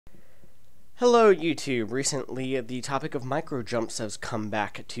Hello YouTube! Recently, the topic of microjumps has come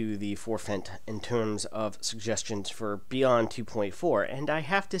back to the forefront in terms of suggestions for Beyond 2.4, and I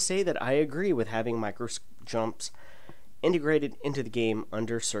have to say that I agree with having microjumps integrated into the game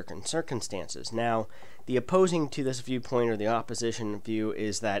under certain circumstances. Now, the opposing to this viewpoint, or the opposition view,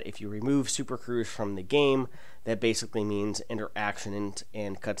 is that if you remove supercruise from the game, that basically means interaction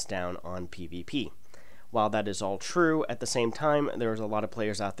and cuts down on PvP. While that is all true, at the same time, there's a lot of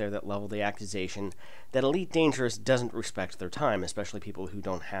players out there that level the accusation that Elite Dangerous doesn't respect their time, especially people who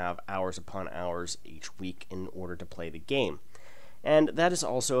don't have hours upon hours each week in order to play the game. And that is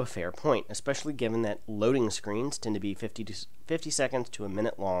also a fair point, especially given that loading screens tend to be 50 seconds to a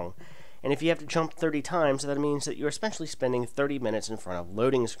minute long, and if you have to jump 30 times, that means that you're essentially spending 30 minutes in front of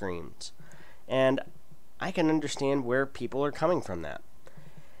loading screens. And I can understand where people are coming from that.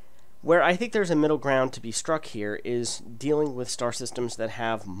 Where I think there's a middle ground to be struck here is dealing with star systems that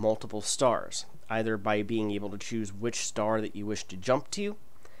have multiple stars, either by being able to choose which star that you wish to jump to,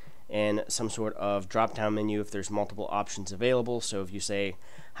 and some sort of drop-down menu if there's multiple options available. So if you say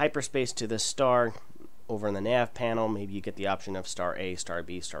hyperspace to this star, over in the nav panel, maybe you get the option of star A, star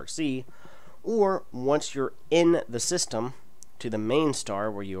B, star C, or once you're in the system, to the main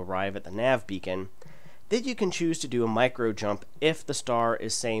star where you arrive at the nav beacon, then you can choose to do a micro jump if the star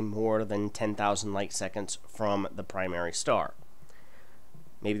is, say, more than 10,000 light seconds from the primary star.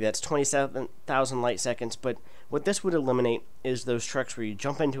 Maybe that's 27,000 light seconds, but what this would eliminate is those treks where you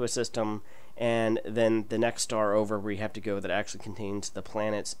jump into a system and then the next star over where you have to go that actually contains the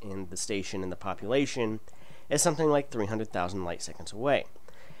planets and the station and the population is something like 300,000 light seconds away.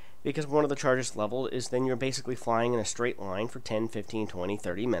 Because one of the charges leveled is then you're basically flying in a straight line for 10, 15, 20,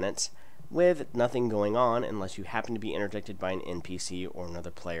 30 minutes, with nothing going on unless you happen to be interdicted by an NPC or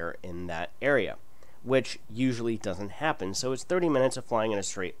another player in that area, which usually doesn't happen. So it's 30 minutes of flying in a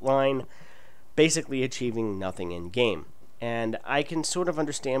straight line, basically achieving nothing in game. And I can sort of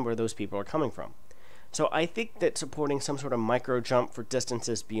understand where those people are coming from. So I think that supporting some sort of micro jump for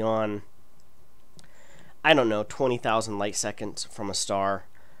distances beyond, I don't know, 20,000 light seconds from a star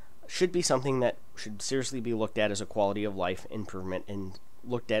should be something that should seriously be looked at as a quality of life improvement and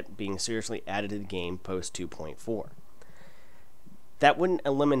looked at being seriously added to the game post 2.4. That wouldn't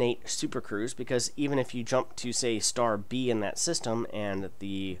eliminate supercruise, because even if you jump to, say, star B in that system and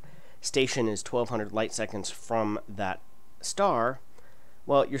the station is 1200 light seconds from that star,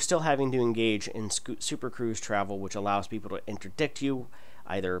 well, you're still having to engage in supercruise travel, which allows people to interdict you,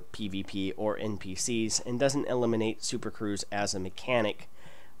 either PvP or NPCs, and doesn't eliminate supercruise as a mechanic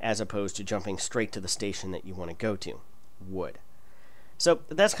as opposed to jumping straight to the station that you want to go to would. So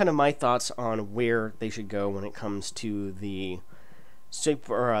that's kind of my thoughts on where they should go when it comes to the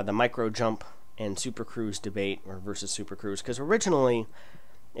micro jump and supercruise debate, or versus supercruise. Because originally,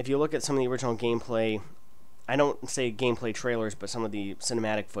 if you look at some of the original gameplay, I don't say gameplay trailers, but some of the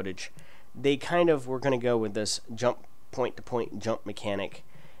cinematic footage, they kind of were going to go with this jump point-to-point jump mechanic.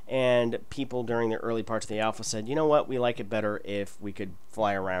 And people during the early parts of the alpha said, you know what, we like it better if we could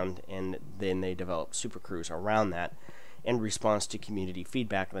fly around, and then they developed supercruise around that, in response to community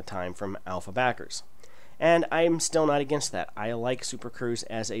feedback at the time from alpha backers. And I'm still not against that. I like supercruise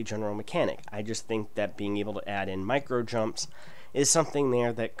as a general mechanic. I just think that being able to add in micro jumps is something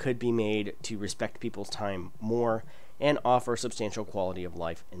there that could be made to respect people's time more and offer substantial quality of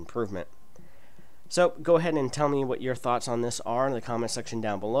life improvement. So go ahead and tell me what your thoughts on this are in the comment section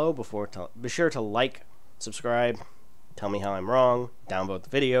down below. Be sure to like, subscribe, tell me how I'm wrong, downvote the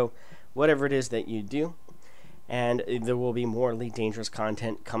video, whatever it is that you do. And there will be more Elite Dangerous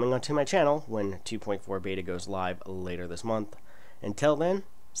content coming onto my channel when 2.4 beta goes live later this month. Until then,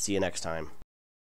 see you next time.